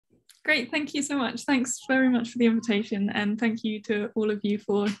Great, thank you so much. Thanks very much for the invitation, and thank you to all of you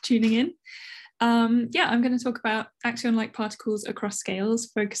for tuning in. Yeah, I'm going to talk about axion-like particles across scales,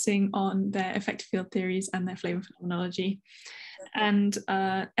 focusing on their effective field theories and their flavour phenomenology. And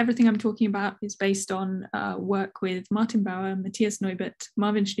everything I'm talking about is based on work with Martin Bauer, Matthias Neubert,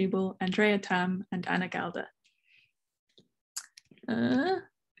 Marvin Schnubel, Andrea Tam, and Anna Galder.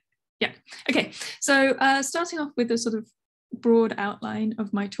 Yeah, okay, so starting off with a sort of broad outline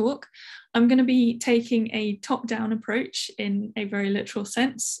of my talk, I'm going to be taking a top-down approach in a very literal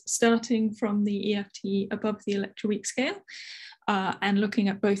sense, starting from the EFT above the electroweak scale and looking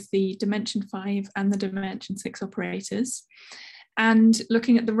at both the dimension 5 and the dimension 6 operators, and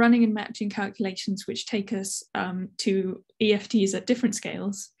looking at the running and matching calculations which take us to EFTs at different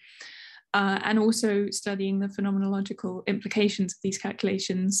scales, and also studying the phenomenological implications of these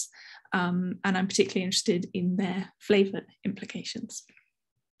calculations, and I'm particularly interested in their flavour implications.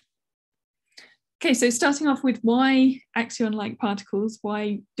 Okay, so starting off with why axion-like particles,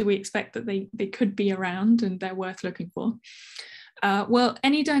 why do we expect that they could be around and they're worth looking for? Well,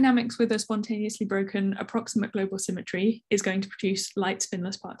 any dynamics with a spontaneously broken approximate global symmetry is going to produce light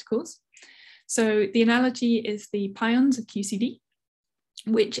spinless particles. So the analogy is the pions of QCD,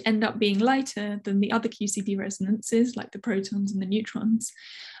 which end up being lighter than the other QCD resonances, like the protons and the neutrons,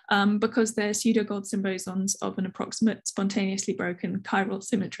 because they're pseudo-Goldstone bosons of an approximate spontaneously broken chiral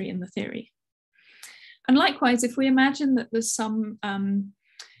symmetry in the theory. And likewise, if we imagine that there's some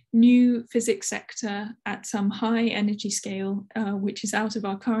new physics sector at some high energy scale, which is out of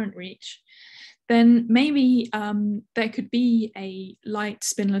our current reach, then maybe there could be a light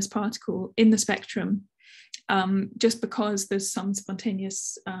spinless particle in the spectrum, just because there's some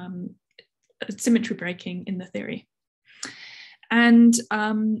spontaneous symmetry breaking in the theory. And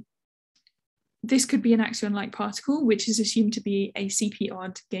this could be an axion-like particle, which is assumed to be a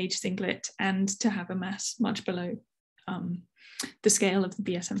CP-odd gauge singlet and to have a mass much below the scale of the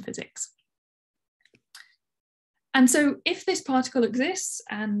BSM physics. And so if this particle exists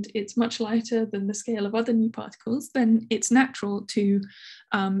and it's much lighter than the scale of other new particles, then it's natural to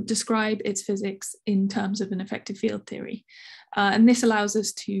describe its physics in terms of an effective field theory. And this allows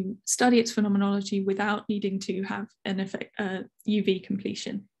us to study its phenomenology without needing to have an UV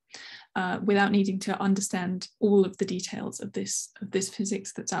completion, without needing to understand all of the details of this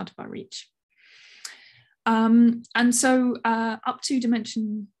physics that's out of our reach. And so up to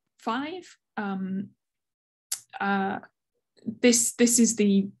dimension 5, this is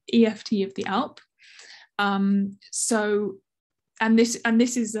the EFT of the ALP.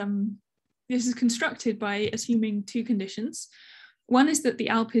 This is constructed by assuming two conditions. One is that the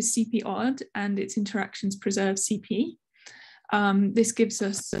ALP is CP odd and its interactions preserve CP. This gives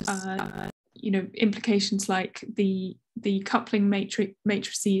us implications like the coupling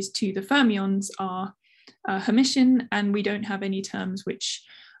matrices to the fermions are Hermitian, and we don't have any terms which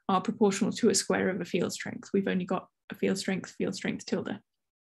are proportional to a square of a field strength. We've only got a field strength tilde.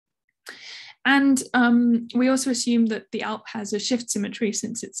 And we also assume that the ALP has a shift symmetry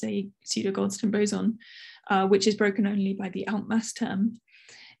since it's a pseudo-Goldstone boson, which is broken only by the ALP mass term.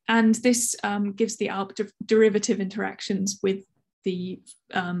 And this gives the ALP derivative interactions with the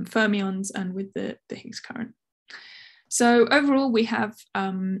fermions and with the Higgs current. So overall, we have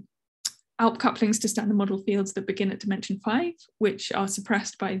ALP couplings to standard model fields that begin at dimension 5, which are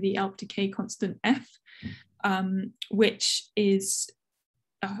suppressed by the ALP decay constant F, which is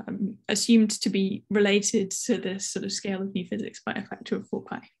assumed to be related to the sort of scale of new physics by a factor of 4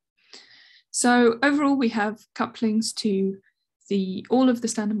 pi. So overall, we have couplings to all of the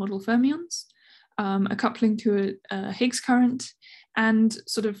standard model fermions, a coupling to a Higgs current, and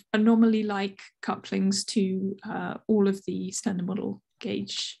sort of anomaly-like couplings to all of the standard model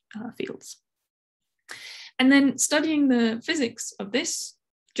gauge fields. And then studying the physics of this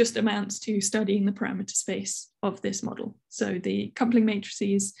just amounts to studying the parameter space of this model. So the coupling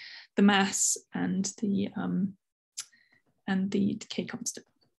matrices, the mass, and the decay constant.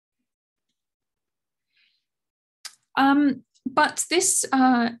 But this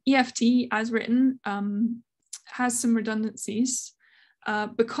EFT, as written, has some redundancies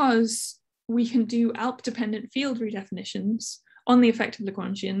because we can do ALP-dependent field redefinitions on the effective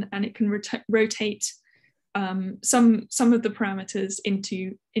Lagrangian, and it can rotate some of the parameters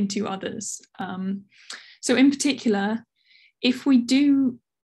into others. So in particular, if we do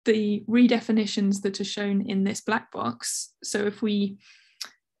the redefinitions that are shown in this black box, so if we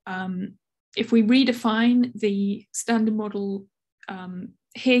redefine the standard model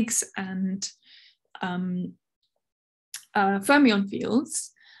Higgs and fermion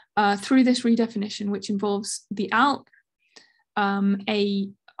fields through this redefinition, which involves the ALP, a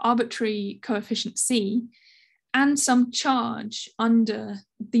arbitrary coefficient C and some charge under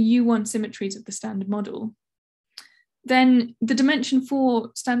the U1 symmetries of the standard model, then the dimension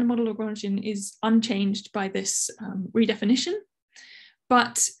for standard model Lagrangian is unchanged by this redefinition.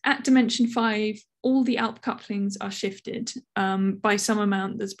 But at dimension 5, all the ALP couplings are shifted by some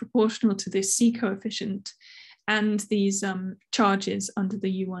amount that's proportional to this C coefficient and these charges under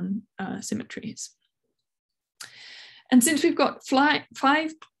the U1 symmetries. And since we've got 5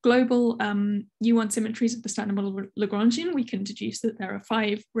 global U1 symmetries of the standard model Lagrangian, we can deduce that there are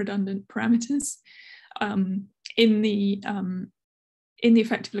 5 redundant parameters in the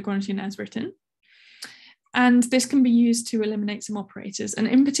effective Lagrangian as written. And this can be used to eliminate some operators. And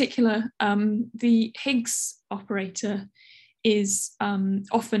in particular, the Higgs operator is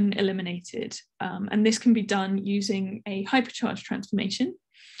often eliminated. And this can be done using a hypercharge transformation,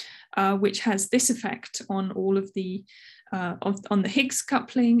 which has this effect on all of the on the Higgs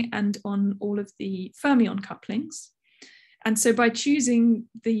coupling and on all of the fermion couplings. And so by choosing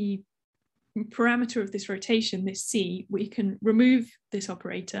the parameter of this rotation, this C, we can remove this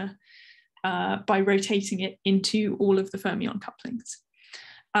operator by rotating it into all of the fermion couplings.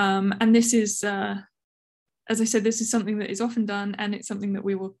 And this is, as I said, this is something that is often done, and it's something that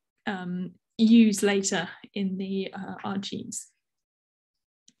we will use later in the RGs.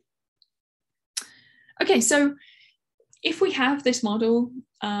 Okay, so if we have this model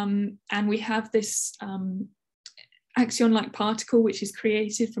and we have this Axion-like particle, which is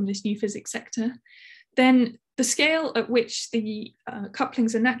created from this new physics sector, then the scale at which the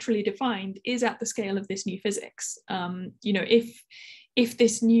couplings are naturally defined is at the scale of this new physics. You know, if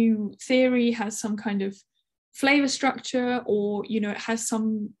this new theory has some kind of flavor structure, or you know, it has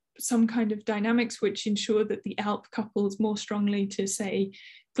some kind of dynamics which ensure that the ALP couples more strongly to, say,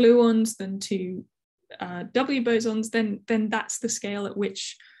 gluons than to W bosons, then that's the scale at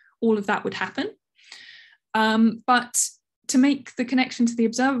which all of that would happen. But to make the connection to the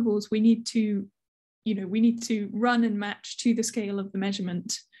observables, we need to, you know, we need to run and match to the scale of the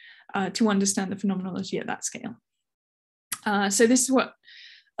measurement to understand the phenomenology at that scale. So this is what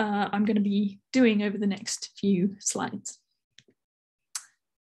I'm going to be doing over the next few slides.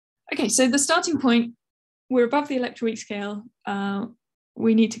 Okay, so the starting point, we're above the electroweak scale.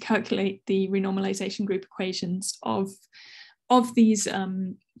 We need to calculate the renormalization group equations of these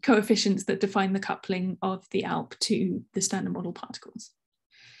coefficients that define the coupling of the ALP to the standard model particles.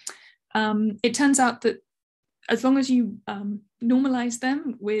 It turns out that as long as you normalize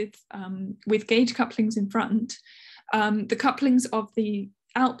them with gauge couplings in front, the couplings of the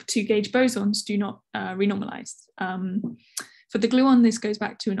ALP to gauge bosons do not renormalize. For the gluon, this goes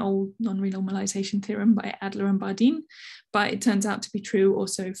back to an old non-renormalization theorem by Adler and Bardeen, but it turns out to be true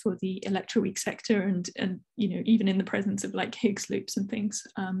also for the electroweak sector, and you know, even in the presence of like Higgs loops and things,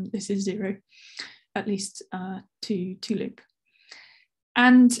 this is 0, at least to loop.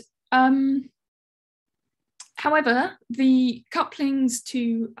 And however, the couplings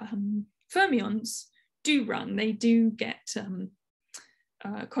to fermions do run. They do get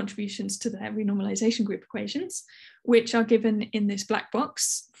contributions to their renormalization group equations, which are given in this black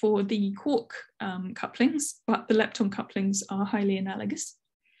box for the quark couplings, but the lepton couplings are highly analogous.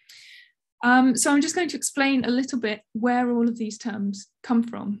 So I'm just going to explain a little bit where all of these terms come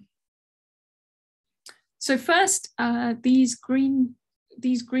from. So first, these green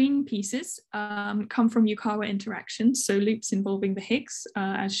pieces come from Yukawa interactions, so loops involving the Higgs,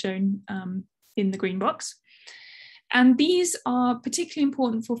 as shown in the green box. And these are particularly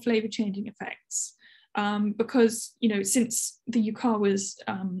important for flavor changing effects because, you know, since the Yukawas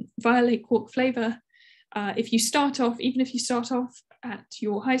violate quark flavor, if you start off, even if you start off at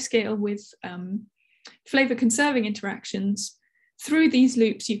your high scale with flavor conserving interactions, through these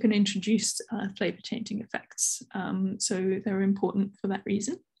loops you can introduce flavor changing effects. So they're important for that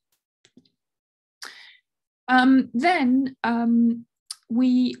reason. Then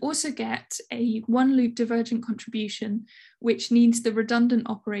we also get a one loop divergent contribution, which needs the redundant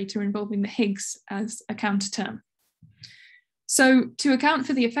operator involving the Higgs as a counter term. So to account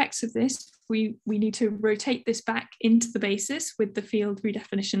for the effects of this, we need to rotate this back into the basis with the field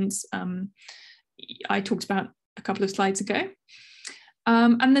redefinitions I talked about a couple of slides ago.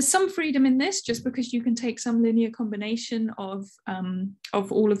 And there's some freedom in this, just because you can take some linear combination of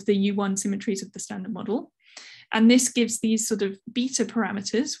all of the U1 symmetries of the standard model. And this gives these sort of beta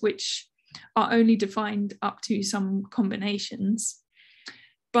parameters, which are only defined up to some combinations.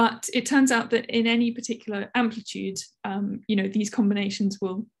 But it turns out that in any particular amplitude, you know, these combinations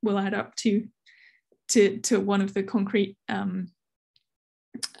will add up to one of the concrete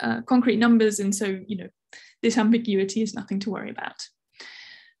concrete numbers. And so, you know, this ambiguity is nothing to worry about.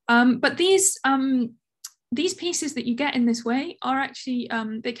 But these pieces that you get in this way are actually,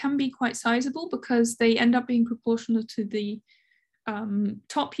 they can be quite sizable because they end up being proportional to the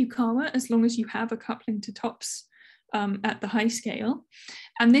top Yukawa, as long as you have a coupling to tops at the high scale.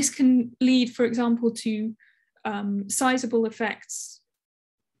 And this can lead, for example, to sizable effects,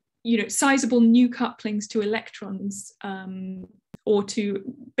 sizable new couplings to electrons, or to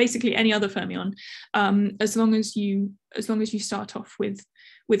basically any other fermion, as long as you start off with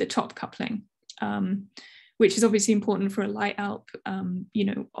a top coupling, which is obviously important for a light ALP.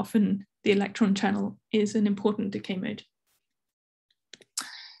 Often the electron channel is an important decay mode.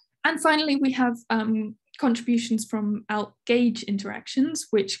 And finally, we have contributions from ALP gauge interactions,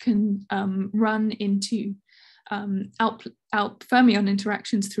 which can run into ALP fermion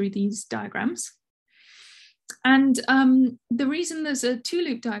interactions through these diagrams. And the reason there's a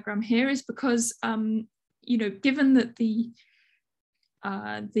two-loop diagram here is because, given that the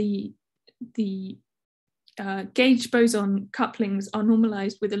gauge boson couplings are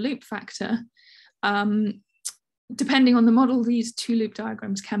normalized with a loop factor, depending on the model, these two-loop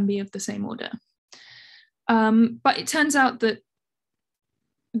diagrams can be of the same order. But it turns out that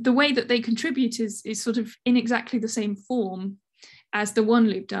the way that they contribute is sort of in exactly the same form as the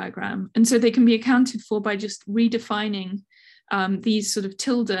one-loop diagram. And so they can be accounted for by just redefining these sort of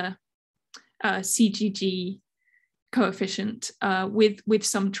tilde CGG coefficient with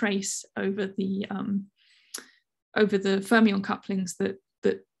some trace over the fermion couplings that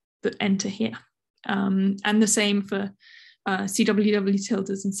enter here. And the same for CWW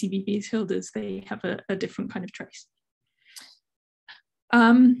tildes and CBB tildes, they have a different kind of trace.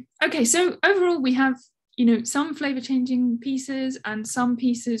 Okay, so overall we have some flavor changing pieces and some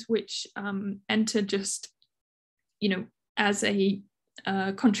pieces which enter just as a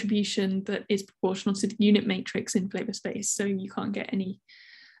contribution that is proportional to the unit matrix in flavor space, so you can't get any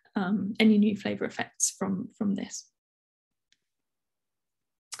new flavor effects from this.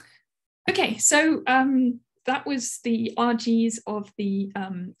 Okay, so that was the RGs of the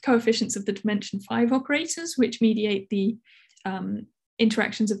coefficients of the dimension 5 operators, which mediate the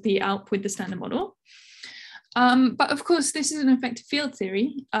interactions of the ALP with the standard model. But of course, this is an effective field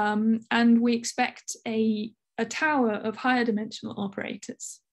theory, and we expect a tower of higher dimensional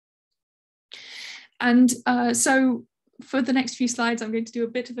operators. And so for the next few slides, I'm going to do a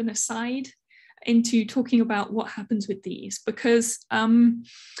bit of an aside into talking about what happens with these, because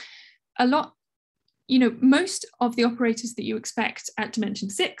most of the operators that you expect at dimension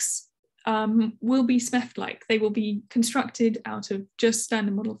 6 will be SMEFT-like. They will be constructed out of just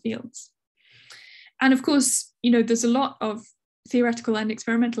standard model fields. And of course, there's a lot of theoretical and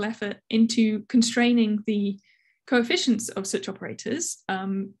experimental effort into constraining the coefficients of such operators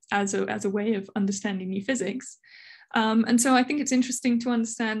as a way of understanding new physics. And so I think it's interesting to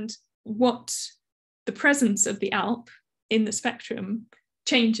understand what the presence of the ALP in the spectrum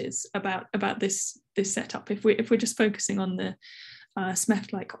changes about this setup if we're just focusing on the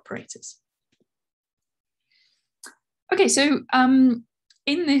SMEFT-like operators. Okay, so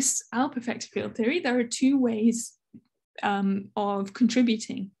in this ALP effective field theory, there are two ways of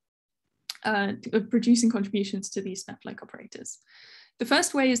contributing, of producing contributions to these SMEFT-like operators. The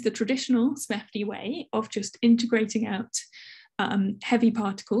first way is the traditional SMEFT way of just integrating out heavy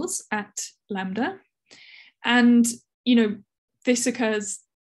particles at lambda. And, this occurs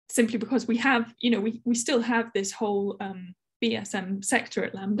simply because we have, we still have this whole BSM sector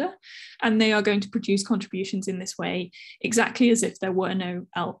at lambda, and they are going to produce contributions in this way, exactly as if there were no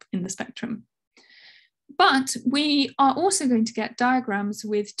ALP in the spectrum. But we are also going to get diagrams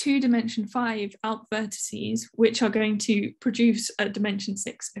with 2 dimension 5 ALP vertices, which are going to produce a dimension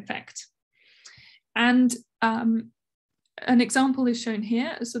 6 effect. And an example is shown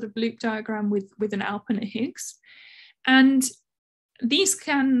here, a sort of loop diagram with an ALP and a Higgs. And these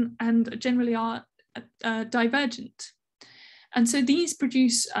can and generally are divergent. And so these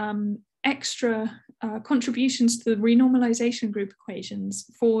produce extra contributions to the renormalization group equations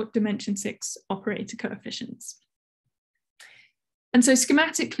for dimension 6 operator coefficients. And so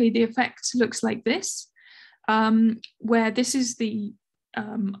schematically, the effect looks like this, where this is the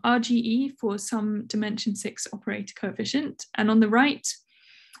RGE for some dimension 6 operator coefficient. And on the right,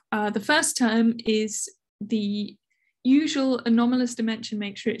 the first term is the usual anomalous dimension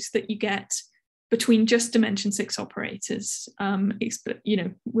matrix that you get between just dimension 6 operators,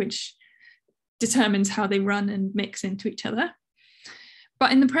 which determines how they run and mix into each other.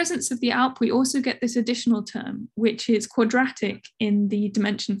 But in the presence of the ALP, we also get this additional term, which is quadratic in the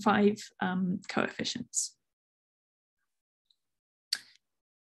dimension 5 coefficients.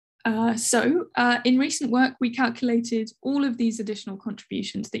 In recent work, we calculated all of these additional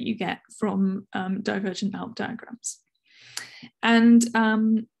contributions that you get from divergent ALP diagrams. And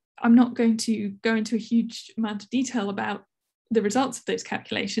I'm not going to go into a huge amount of detail about the results of those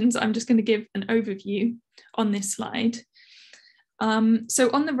calculations. I'm just going to give an overview on this slide.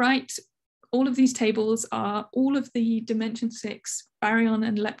 So on the right, all of these tables are all of the dimension 6 baryon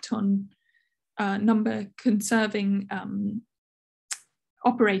and lepton number conserving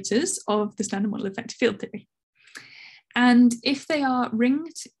operators of the standard model effective field theory. And if they are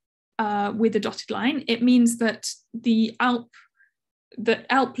ringed with a dotted line, it means that the ALP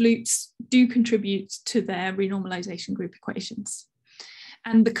loops do contribute to their renormalization group equations.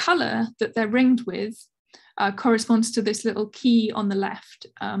 And the color that they're ringed with corresponds to this little key on the left,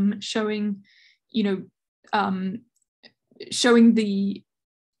 showing the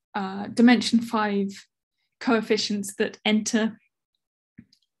dimension 5 coefficients that enter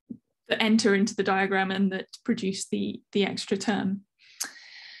into the diagram and that produce the extra term.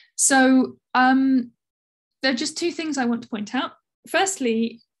 So there are just two things I want to point out.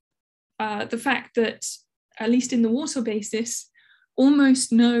 Firstly, the fact that, at least in the Warsaw basis,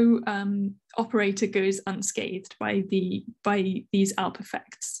 almost no operator goes unscathed by these ALP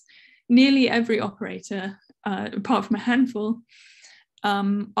effects. Nearly every operator, apart from a handful,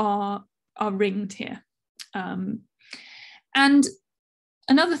 are ringed here. And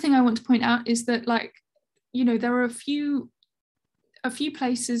another thing I want to point out is that, there are a few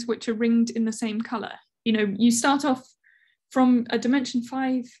places which are ringed in the same color. You start off from a dimension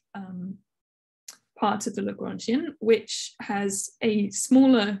 5 part of the Lagrangian, which has a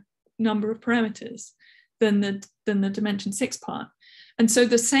smaller number of parameters than the dimension 6 part. And so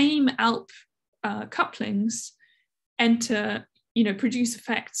the same ALP couplings produce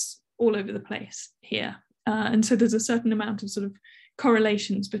effects all over the place here. And so there's a certain amount of sort of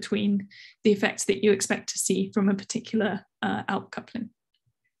correlations between the effects that you expect to see from a particular ALP coupling.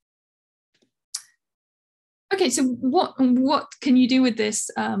 Okay, so what can you do with this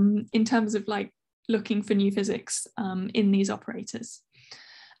in terms of looking for new physics in these operators?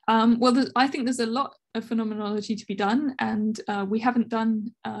 Well, I think there's a lot of phenomenology to be done, and we haven't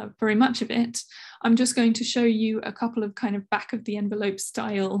done very much of it. I'm just going to show you a couple of kind of back of the envelope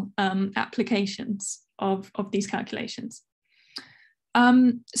style applications of these calculations.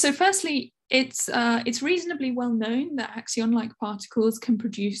 So firstly, it's reasonably well known that Axion-like particles can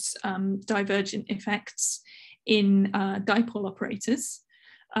produce divergent effects in dipole operators.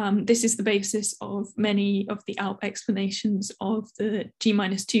 This is the basis of many of the ALP explanations of the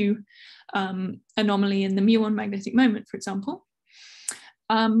G-2 anomaly in the muon magnetic moment, for example.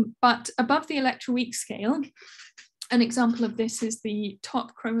 But above the electroweak scale, an example of this is the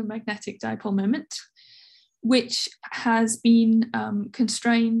top chromomagnetic dipole moment, which has been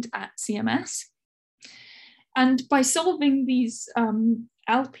constrained at CMS. And by solving these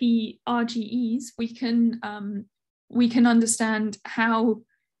ALP RGEs, we can understand how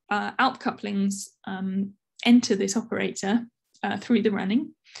ALP couplings enter this operator through the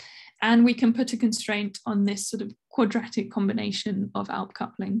running, and we can put a constraint on this sort of quadratic combination of ALP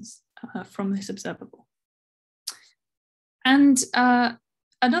couplings from this observable. And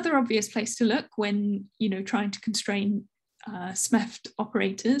another obvious place to look when trying to constrain SMEFT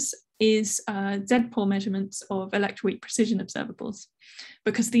operators is Z-pole measurements of electroweak precision observables,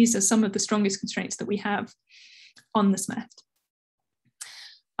 because these are some of the strongest constraints that we have on the SMEFT.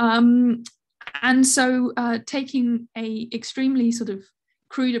 And so taking an extremely sort of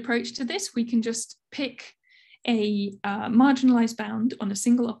crude approach to this, we can just pick a marginalized bound on a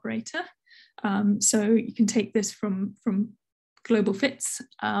single operator. So you can take this from global fits.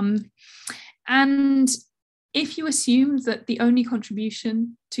 And if you assume that the only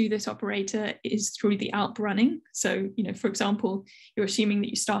contribution to this operator is through the ALP running, so for example, you're assuming that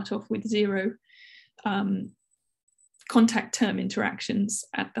you start off with 0 contact term interactions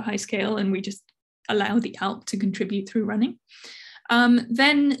at the high scale, and we just allow the ALP to contribute through running,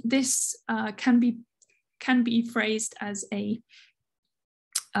 then this can be phrased as a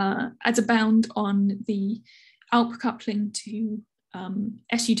bound on the ALP coupling to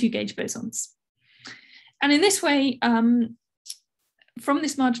SU2 gauge bosons. And in this way, from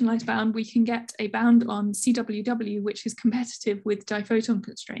this marginalized bound, we can get a bound on CWW, which is competitive with diphoton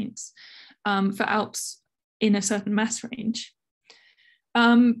constraints for ALPs in a certain mass range.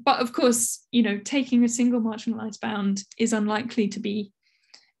 But of course, taking a single marginalized bound is unlikely to be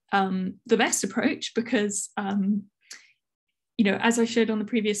the best approach, because as I showed on the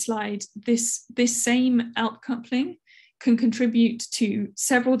previous slide, this same ALP coupling can contribute to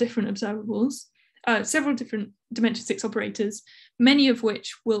several different observables, several different dimension 6 operators, many of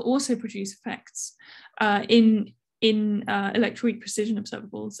which will also produce effects in electroweak precision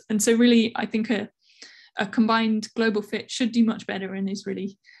observables. And so really, I think a combined global fit should do much better and is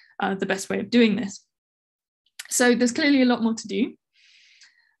really the best way of doing this. So there's clearly a lot more to do.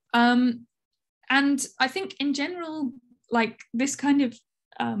 And I think in general, like this kind of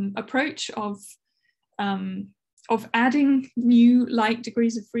approach of adding new light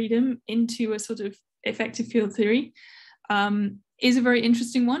degrees of freedom into a sort of effective field theory is a very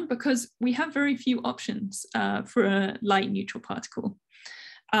interesting one, because we have very few options for a light neutral particle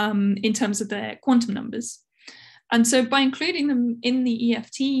in terms of their quantum numbers. And so by including them in the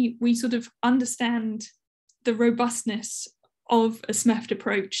EFT, we sort of understand the robustness of a SMEFT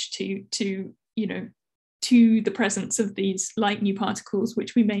approach to the presence of these light new particles,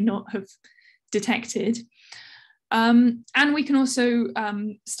 which we may not have detected. And we can also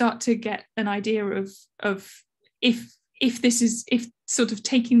start to get an idea of if sort of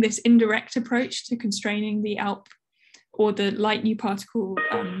taking this indirect approach to constraining the ALP or the light new particle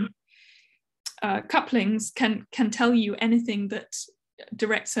couplings can tell you anything that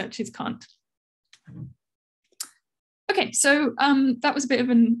direct searches can't. Okay, so that was a bit of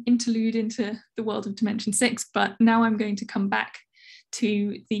an interlude into the world of dimension 6, but now I'm going to come back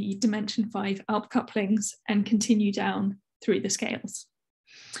to the dimension 5 ALP couplings and continue down through the scales.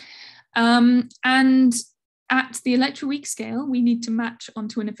 And at the electroweak scale, we need to match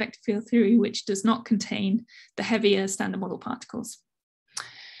onto an effective field theory which does not contain the heavier standard model particles.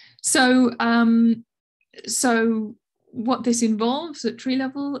 So, so what this involves at tree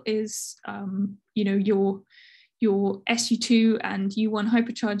level is, your SU2 and U1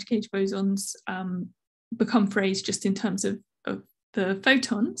 hypercharged gauge bosons become phrased just in terms of the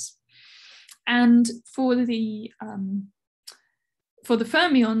photons. And for the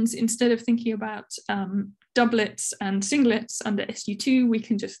fermions, instead of thinking about doublets and singlets under SU2, we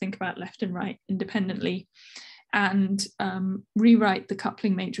can just think about left and right independently and rewrite the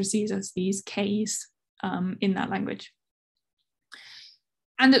coupling matrices as these Ks in that language.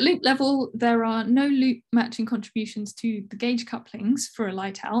 And at loop level, there are no loop matching contributions to the gauge couplings for a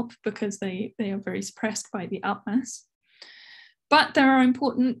light ALP because they are very suppressed by the ALP mass. But there are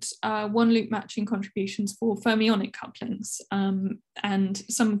important one loop matching contributions for fermionic couplings, and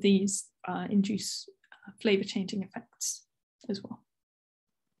some of these induce flavour changing effects as well.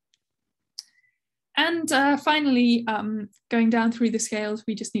 And finally, going down through the scales,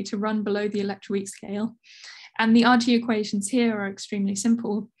 we just need to run below the electroweak scale. And the RG equations here are extremely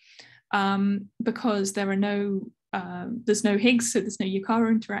simple because there are there's no Higgs, so there's no Yukawa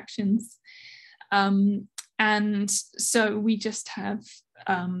interactions. And so we just have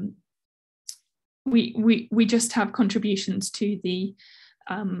we just have contributions to the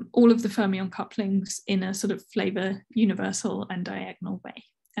all of the fermion couplings in a sort of flavour universal and diagonal way,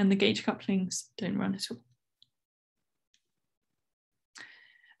 and the gauge couplings don't run at all.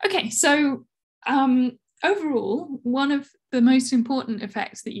 Okay, so overall, one of the most important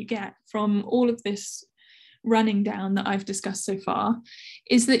effects that you get from all of this running down that I've discussed so far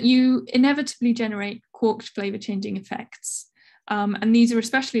is that you inevitably generate quarked flavour changing effects. And these are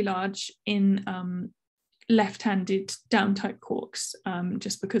especially large in left-handed down type quarks,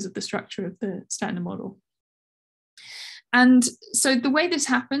 just because of the structure of the standard model. And so the way this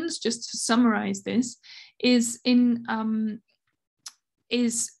happens, just to summarize this, is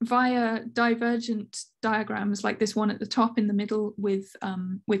via divergent diagrams like this one at the top in the middle with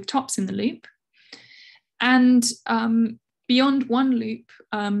tops in the loop. And beyond one loop,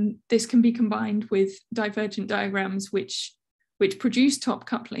 this can be combined with divergent diagrams which produce top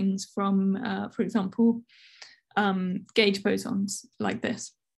couplings from, for example, gauge bosons like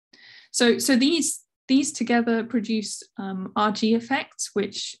this. So these together produce RG effects,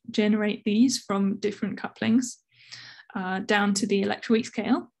 which generate these from different couplings down to the electroweak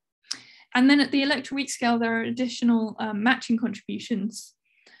scale. And then at the electroweak scale, there are additional matching contributions.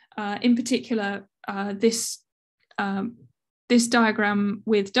 In particular, this diagram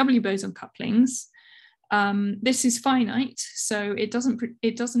with W boson couplings. This is finite, so it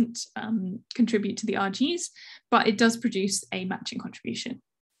doesn't contribute to the RGs, but it does produce a matching contribution.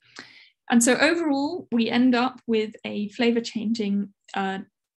 And so overall, we end up with a flavour changing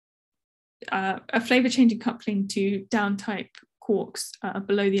coupling to down type quarks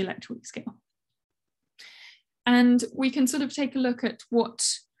below the electroweak scale. And we can sort of take a look at what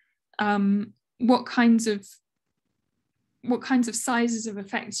kinds of sizes of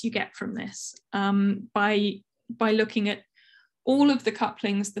effects you get from this by looking at all of the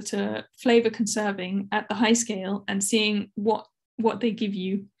couplings that are flavour conserving at the high scale and seeing what they give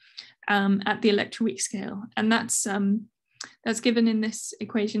you at the electroweak scale. And that's That's given in this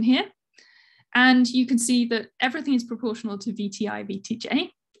equation here. And you can see that everything is proportional to VTI, VTJ,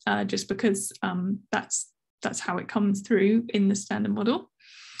 just because that's how it comes through in the standard model.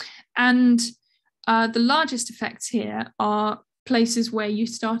 And the largest effects here are places where you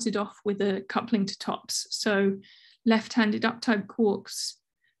started off with a coupling to tops. So left-handed up-type quarks,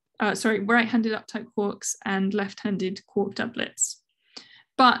 right-handed up-type quarks and left-handed quark doublets.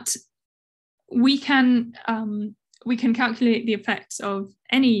 But we can calculate the effects of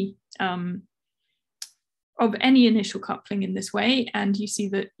any initial coupling in this way, and you see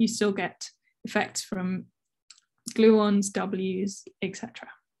that you still get effects from gluons, Ws, etc.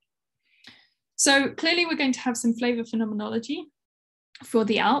 So clearly we're going to have some flavour phenomenology for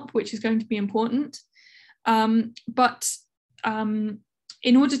the ALP, which is going to be important. But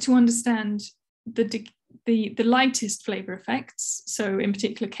in order to understand the lightest flavour effects, so in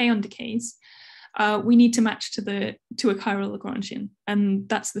particular kaon decays, we need to match to a chiral Lagrangian, and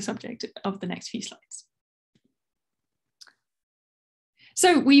that's the subject of the next few slides.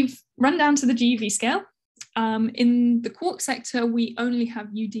 So we've run down to the GeV scale. In the quark sector, we only have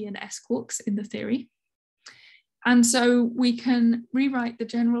UD and S quarks in the theory. And so we can rewrite the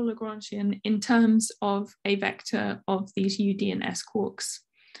general Lagrangian in terms of a vector of these UD and S quarks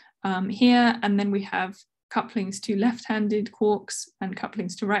here. And then we have couplings to left-handed quarks and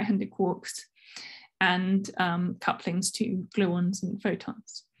couplings to right-handed quarks and couplings to gluons and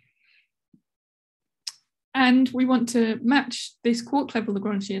photons. And we want to match this quark level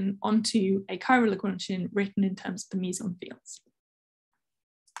Lagrangian onto a chiral Lagrangian written in terms of the meson fields.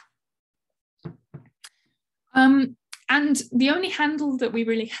 And the only handle that we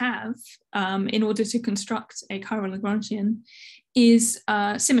really have in order to construct a chiral Lagrangian is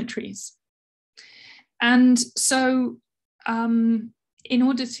symmetries. And so in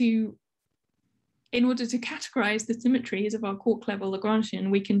order to categorize the symmetries of our quark level Lagrangian,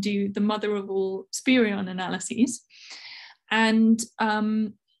 we can do the mother of all spurion analyses. And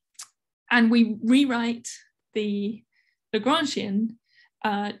we rewrite the Lagrangian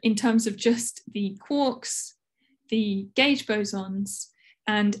in terms of just the quarks, the gauge bosons,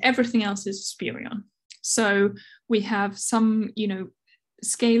 and everything else is a spurion. So we have some,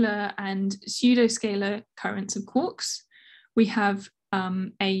 scalar and pseudoscalar currents of quarks. We have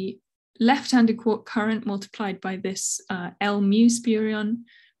a left-handed quark current multiplied by this L mu spurion,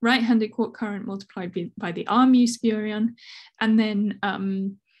 right-handed quark current multiplied by the R mu spurion, and then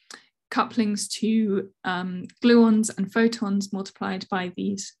couplings to gluons and photons multiplied by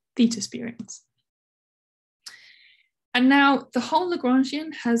these theta spurions. And now the whole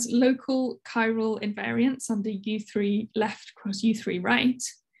Lagrangian has local chiral invariance under U3 left cross U3 right,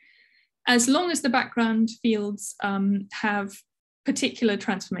 as long as the background fields have particular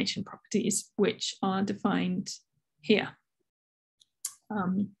transformation properties, which are defined here.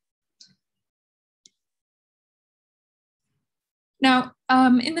 Now,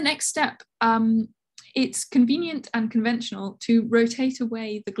 in the next step, it's convenient and conventional to rotate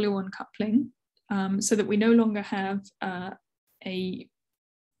away the gluon coupling so that we no longer have a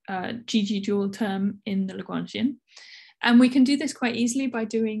GG dual term in the Lagrangian. And we can do this quite easily by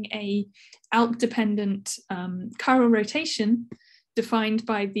doing a ALP-dependent chiral rotation defined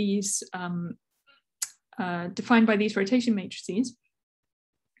by these rotation matrices.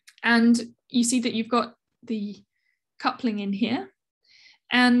 And you see that you've got the coupling in here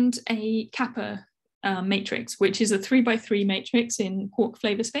and a kappa matrix, which is a 3x3 matrix in quark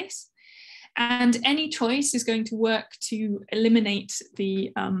flavor space. And any choice is going to work to eliminate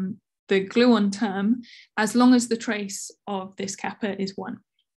the gluon term as long as the trace of this kappa is 1.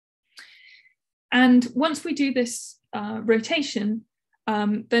 And once we do this rotation,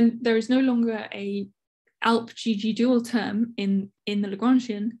 then there is no longer a ALP GG dual term in the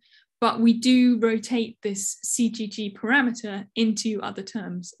Lagrangian, but we do rotate this CGG parameter into other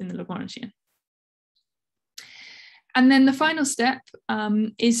terms in the Lagrangian. And then the final step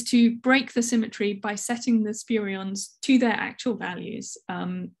is to break the symmetry by setting the spurions to their actual values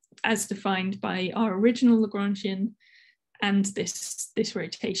as defined by our original Lagrangian and this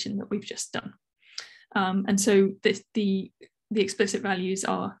rotation that we've just done. And so the explicit values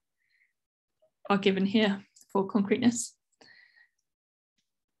are given here for concreteness.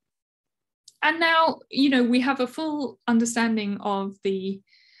 And now, we have a full understanding of the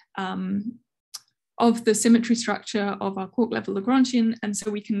symmetry structure of our quark level Lagrangian, and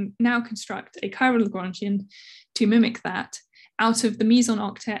so we can now construct a chiral Lagrangian to mimic that out of the meson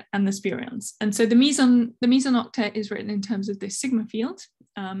octet and the spurions. And so the meson octet is written in terms of this sigma field,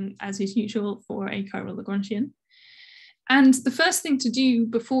 as is usual for a chiral Lagrangian. And the first thing to do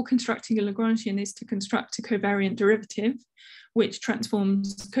before constructing a Lagrangian is to construct a covariant derivative, which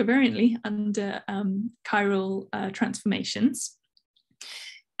transforms covariantly under chiral transformations.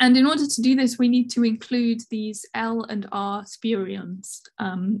 And in order to do this, we need to include these L and R spurions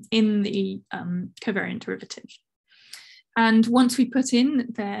in the covariant derivative. And once we put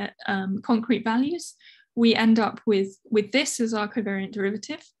in their concrete values, we end up with this as our covariant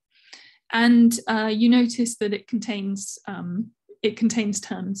derivative. And you notice that it contains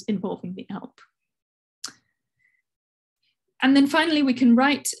terms involving the ALP. And then finally, we can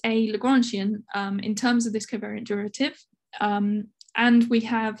write a Lagrangian in terms of this covariant derivative. And we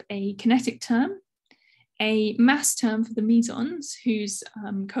have a kinetic term, a mass term for the mesons, whose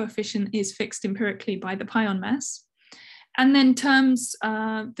coefficient is fixed empirically by the pion mass, and then terms,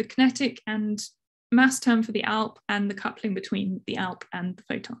 the kinetic and mass term for the ALP and the coupling between the ALP and the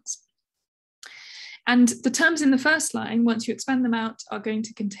photons. And the terms in the first line, once you expand them out, are going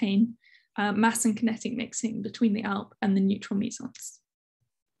to contain mass and kinetic mixing between the ALP and the neutral mesons.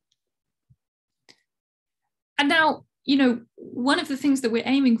 And now, one of the things that we're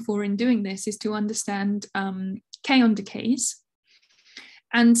aiming for in doing this is to understand kaon decays.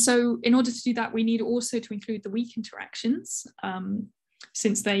 And so in order to do that, we need also to include the weak interactions,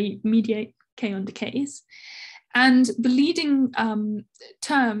 since they mediate kaon decays. And the leading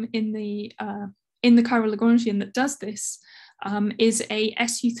term in the chiral Lagrangian that does this is a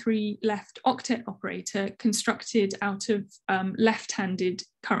SU3 left octet operator constructed out of left-handed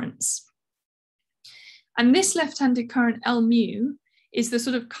currents. And this left-handed current L mu is the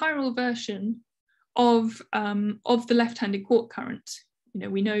sort of chiral version of the left-handed quark current.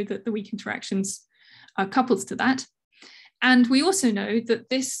 We know that the weak interactions are couples to that. And we also know that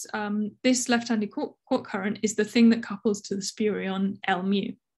this, this left-handed quark current is the thing that couples to the spurion L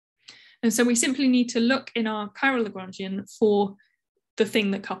mu. And so we simply need to look in our chiral Lagrangian for the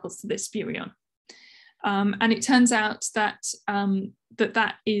thing that couples to this spurion. And it turns out that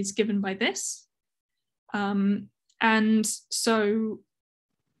that is given by this. And so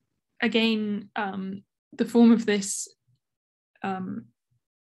again, the form of this,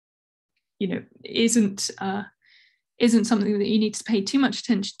 isn't something that you need to pay too much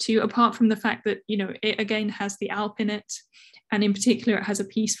attention to, apart from the fact that, it again has the ALP in it. And in particular, it has a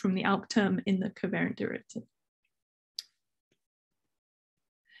piece from the ALP term in the covariant derivative.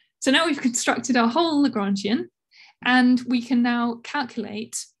 So now we've constructed our whole Lagrangian, and we can now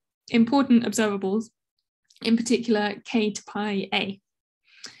calculate important observables, in particular k to pi a.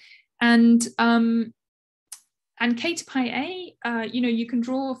 And k to pi a, you can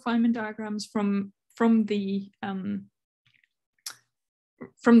draw Feynman diagrams from the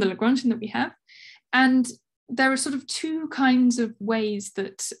Lagrangian that we have, and there are sort of two kinds of ways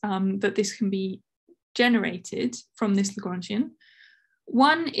that that this can be generated from this Lagrangian.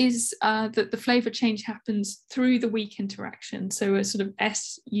 One is that the flavour change happens through the weak interaction, so a sort of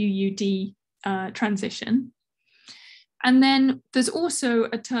SUUD transition. And then there's also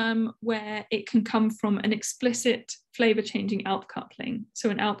a term where it can come from an explicit flavour changing ALP coupling, so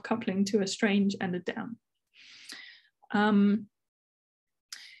an ALP coupling to a strange and a down.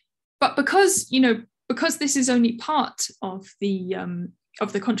 But because this is only part of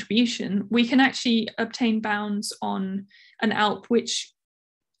the contribution, we can actually obtain bounds on an ALP which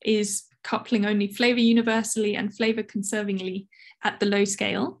is coupling only flavour universally and flavour conservingly at the low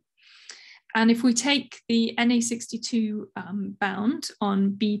scale. And if we take the Na62 bound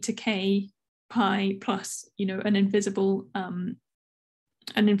on B to K pi plus, an invisible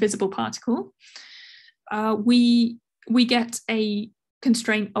particle, we get a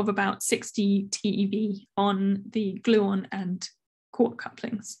constraint of about 60 TeV on the gluon and quark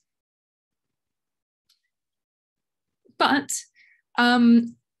couplings. But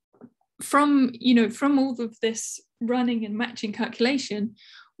from all of this running and matching calculation,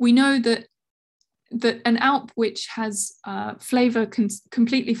 we know that an ALP which has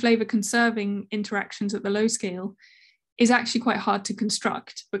completely flavour conserving interactions at the low scale is actually quite hard to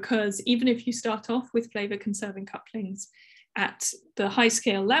construct, because even if you start off with flavour conserving couplings at the high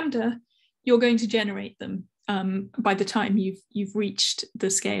scale lambda, you're going to generate them by the time you've reached the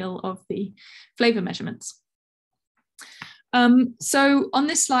scale of the flavour measurements. So on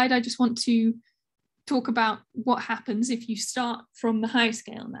this slide, I just want to talk about what happens if you start from the high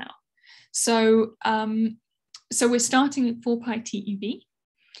scale now. So we're starting at 4 pi TeV.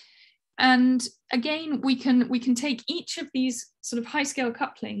 And again, we can take each of these sort of high scale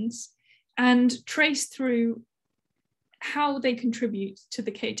couplings and trace through how they contribute to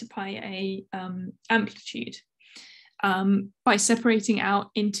the k to pi a amplitude by separating out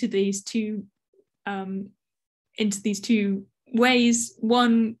into these two into these two ways.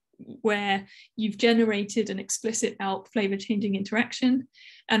 One where you've generated an explicit ALP flavor changing interaction,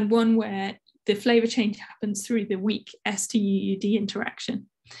 and one where the flavor change happens through the weak STUUD interaction.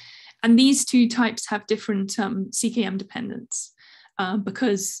 And these two types have different CKM dependence,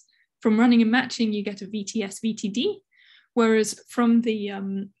 because from running and matching you get a VTS-VTD, whereas from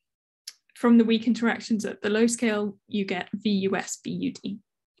the weak interactions at the low scale you get VUS-VUD.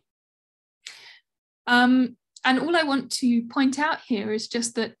 And all I want to point out here is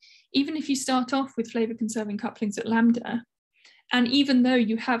just that even if you start off with flavor conserving couplings at lambda, and even though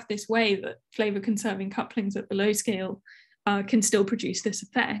you have this way that flavor conserving couplings at the low scale can still produce this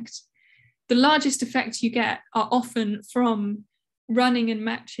effect, the largest effects you get are often from running and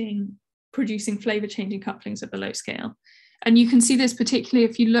matching producing flavor changing couplings at the low scale. And you can see this particularly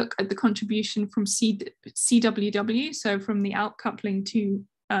if you look at the contribution from CWW, so from the ALP coupling to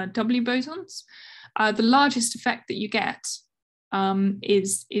W bosons. The largest effect that you get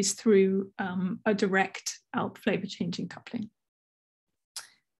is through a direct ALP flavor changing coupling.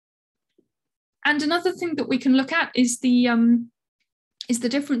 And another thing that we can look at is the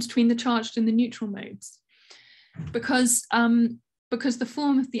difference between the charged and the neutral modes, because the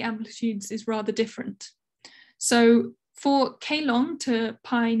form of the amplitudes is rather different. So for K long to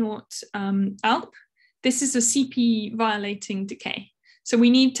pi naught ALP, this is a CP violating decay. So we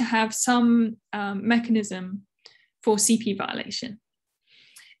need to have some mechanism for CP violation.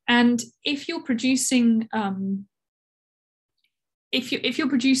 And if you're producing if you're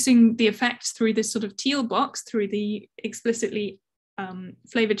producing the effects through this sort of teal box, through the explicitly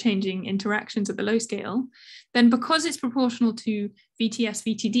flavor changing interactions at the low scale, then because it's proportional to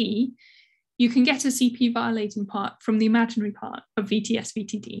VTS-VTD, you can get a CP violating part from the imaginary part of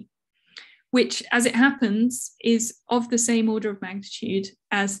VTS-VTD, which, as it happens, is of the same order of magnitude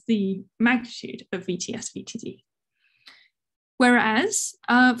as the magnitude of VTS-VTD. Whereas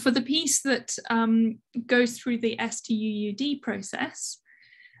for the piece that goes through the STUUD process,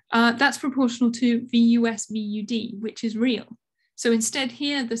 that's proportional to VUS-VUD, which is real. So instead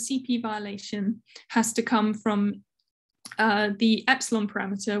here, the CP violation has to come from the epsilon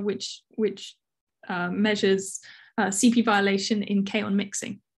parameter, which measures CP violation in K-on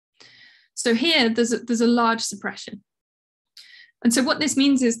mixing. So here, there's a large suppression. And so what this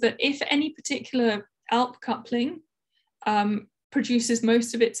means is that if any particular ALP coupling produces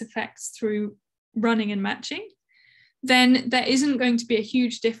most of its effects through running and matching, then there isn't going to be a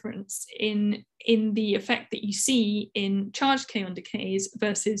huge difference in the effect that you see in charged K-on decays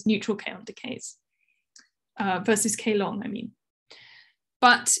versus neutral K-on decays, versus K-long, I mean.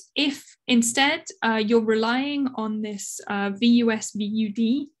 But if instead you're relying on this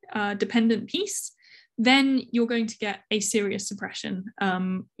VUS-VUD dependent piece, then you're going to get a serious suppression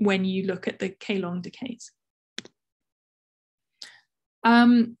when you look at the K-long decays.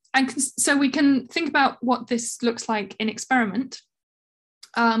 And so we can think about what this looks like in experiment.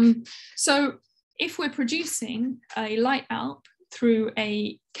 So if we're producing a light ALP through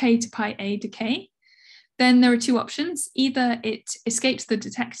a K to pi A decay, then there are two options. Either it escapes the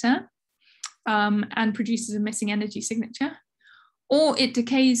detector and produces a missing energy signature, or it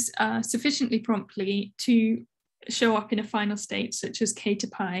decays sufficiently promptly to show up in a final state, such as K to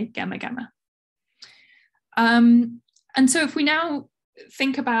pi gamma gamma. And so if we now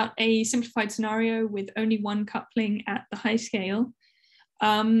think about a simplified scenario with only one coupling at the high scale,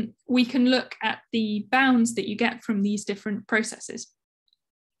 we can look at the bounds that you get from these different processes.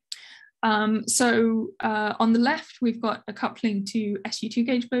 So on the left, we've got a coupling to SU2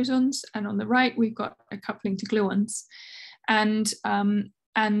 gauge bosons, and on the right, we've got a coupling to gluons. And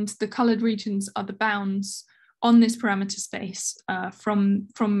the colored regions are the bounds on this parameter space from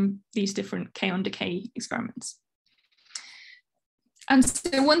these different K-on decay experiments. And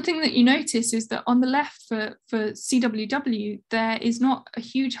so one thing that you notice is that on the left for CWW, there is not a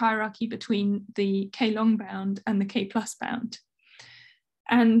huge hierarchy between the K-long bound and the K+ bound.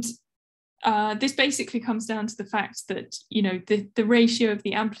 And this basically comes down to the fact that, you know, the ratio of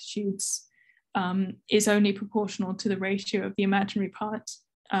the amplitudes is only proportional to the ratio of the imaginary part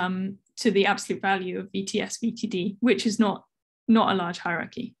to the absolute value of VTS-VTD, which is not a large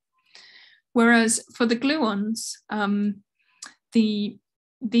hierarchy. Whereas for the gluons,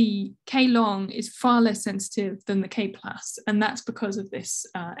 the K-long is far less sensitive than the K+, and that's because of this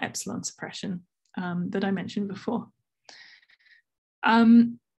epsilon suppression that I mentioned before.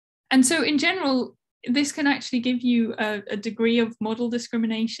 And so in general, this can actually give you a degree of model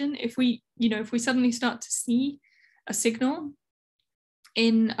discrimination. If we suddenly start to see a signal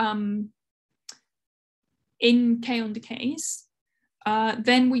in K-on decays,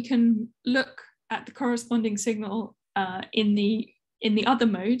 then we can look at the corresponding signal in the other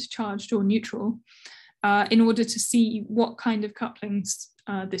mode, charged or neutral, in order to see what kind of couplings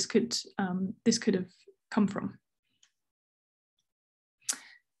this could have come from.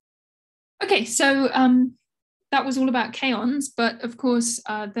 Okay, so that was all about kaons, but of course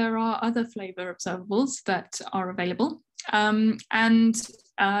there are other flavour observables that are available. So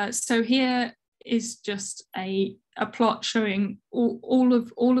here is just a plot showing all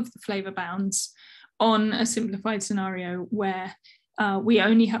of the flavour bounds on a simplified scenario where we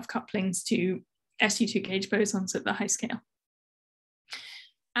only have couplings to SU2 gauge bosons at the high scale.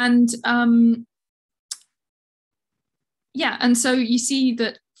 And yeah, and so you see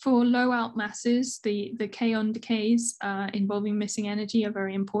that for low ALP masses, the kaon decays involving missing energy are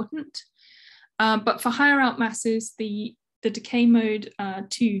very important. But for higher ALP masses, the decay mode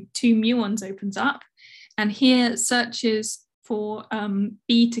to 2 muons opens up. And here searches for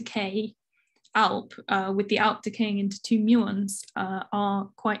B to K ALP with the ALP decaying into 2 muons are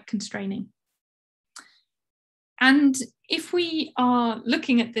quite constraining. And if we are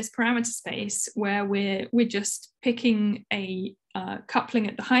looking at this parameter space where we're just picking a coupling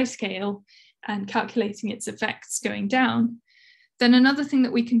at the high scale and calculating its effects going down, then another thing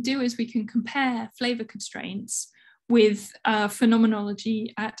that we can do is we can compare flavour constraints with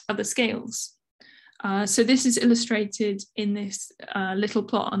phenomenology at other scales. So this is illustrated in this little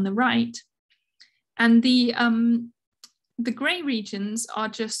plot on the right. And the grey regions are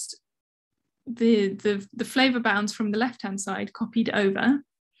just the flavour bounds from the left-hand side copied over.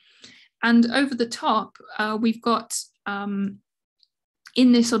 And over the top, we've got, in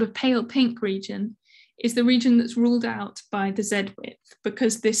this sort of pale pink region, is the region that's ruled out by the Z width,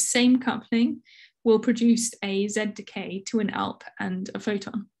 because this same coupling will produce a Z decay to an ALP and a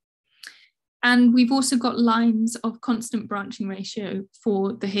photon. And we've also got lines of constant branching ratio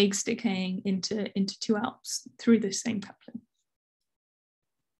for the Higgs decaying into 2 ALPs through this same coupling.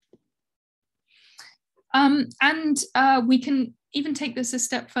 We can even take this a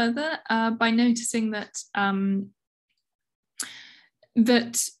step further by noticing that at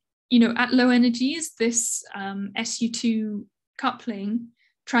low energies, this SU2 coupling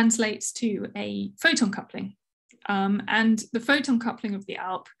translates to a photon coupling, and the photon coupling of the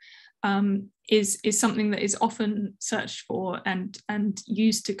ALP is something that is often searched for and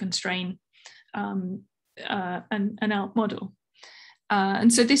used to constrain an ALP model.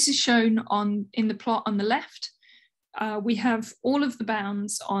 And so this is shown in the plot on the left. We have all of the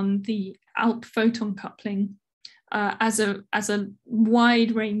bounds on the ALP photon coupling as a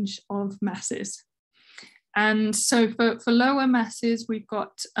wide range of masses. And so for lower masses, we've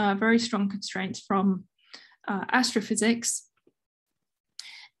got very strong constraints from astrophysics.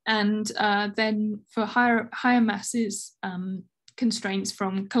 And then for higher masses, constraints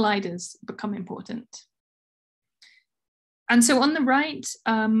from colliders become important. And so on the right,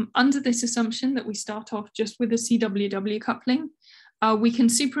 under this assumption that we start off just with a CWW coupling, we can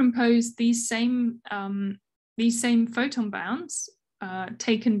superimpose these same photon bounds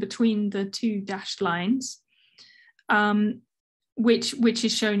taken between the 2 dashed lines, which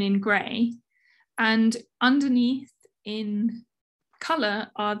is shown in grey. And underneath in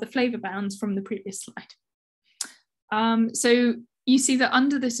colour are the flavour bounds from the previous slide. So you see that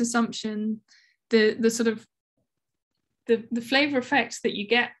under this assumption, the sort of the flavour effects that you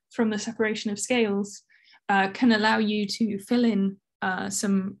get from the separation of scales can allow you to fill in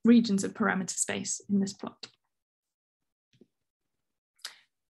some regions of parameter space in this plot.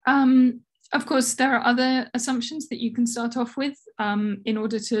 Of course, there are other assumptions that you can start off with in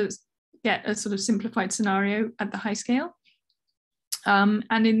order to get a sort of simplified scenario at the high scale. And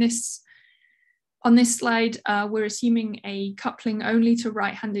on this slide, we're assuming a coupling only to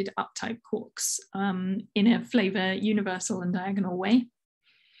right-handed up-type quarks in a flavour universal and diagonal way.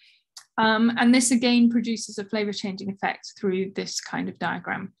 And this again produces a flavour changing effect through this kind of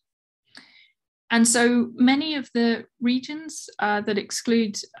diagram. And so many of the regions that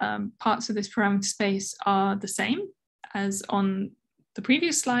exclude parts of this parameter space are the same as on the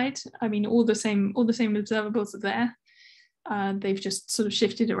previous slide. I mean, all the same observables are there. They've just sort of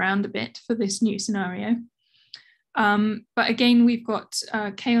shifted around a bit for this new scenario. But again, we've got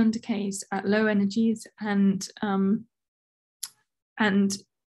kaon decays at low energies and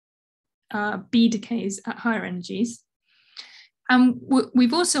B decays at higher energies. And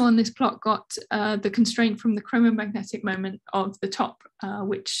we've also on this plot got the constraint from the chromomagnetic moment of the top,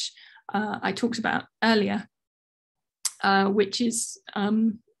 which I talked about earlier, which is,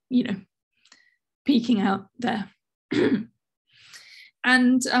 peeking out there.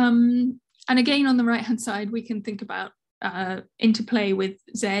 And again, on the right-hand side, we can think about interplay with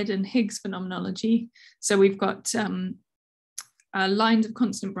Z and Higgs phenomenology. So we've got lines of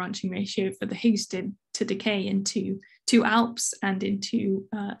constant branching ratio for the Higgs to decay into two ALPs and into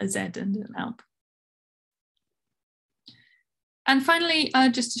a Z and an ALP. And finally,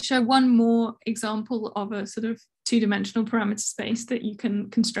 just to show one more example of a sort of two-dimensional parameter space that you can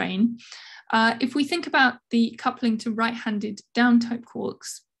constrain. If we think about the coupling to right-handed down-type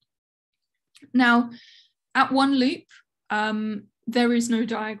quarks, now at one loop, there is no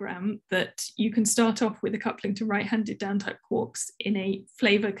diagram that you can start off with a coupling to right-handed down-type quarks in a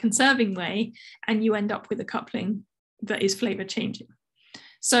flavor conserving way, and you end up with a coupling that is flavor changing.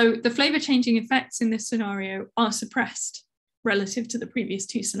 So the flavor changing effects in this scenario are suppressed relative to the previous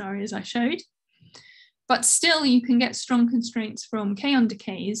two scenarios I showed. But still, you can get strong constraints from kaon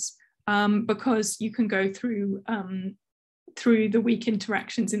decays because you can go through the weak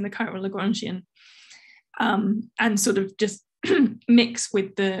interactions in the chiral Lagrangian and sort of just mix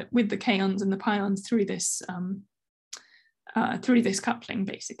with the kaons and the pions through this coupling,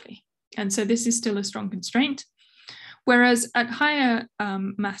 basically. And so this is still a strong constraint. Whereas at higher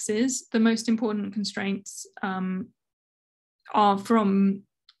masses, the most important constraints are from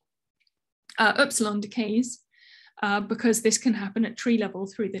upsilon decays, because this can happen at tree level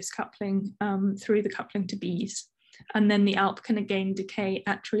through this coupling, through the coupling to Bs. And then the ALP can again decay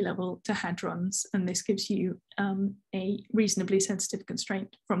at tree level to hadrons, and this gives you a reasonably sensitive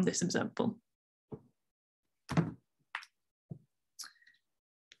constraint from this observable.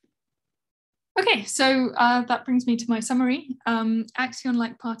 Okay, so that brings me to my summary.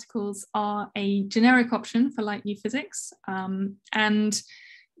 Axion-like particles are a generic option for light new physics, and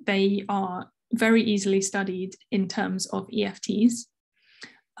they are very easily studied in terms of EFTs.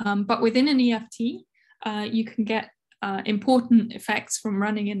 But within an EFT, you can get important effects from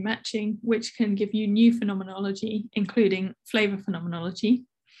running and matching, which can give you new phenomenology, including flavor phenomenology.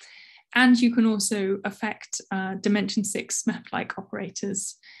 And you can also affect dimension 6 SMEFT-like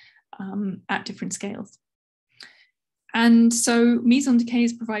operators at different scales. And so meson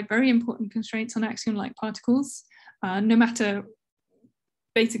decays provide very important constraints on axion-like particles, no matter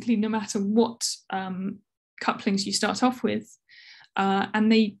what couplings you start off with.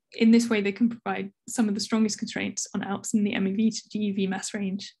 And in this way, they can provide some of the strongest constraints on ALPs in the MEV to GeV mass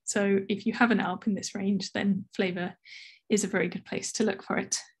range. So if you have an ALP in this range, then flavor is a very good place to look for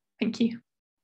it. Thank you.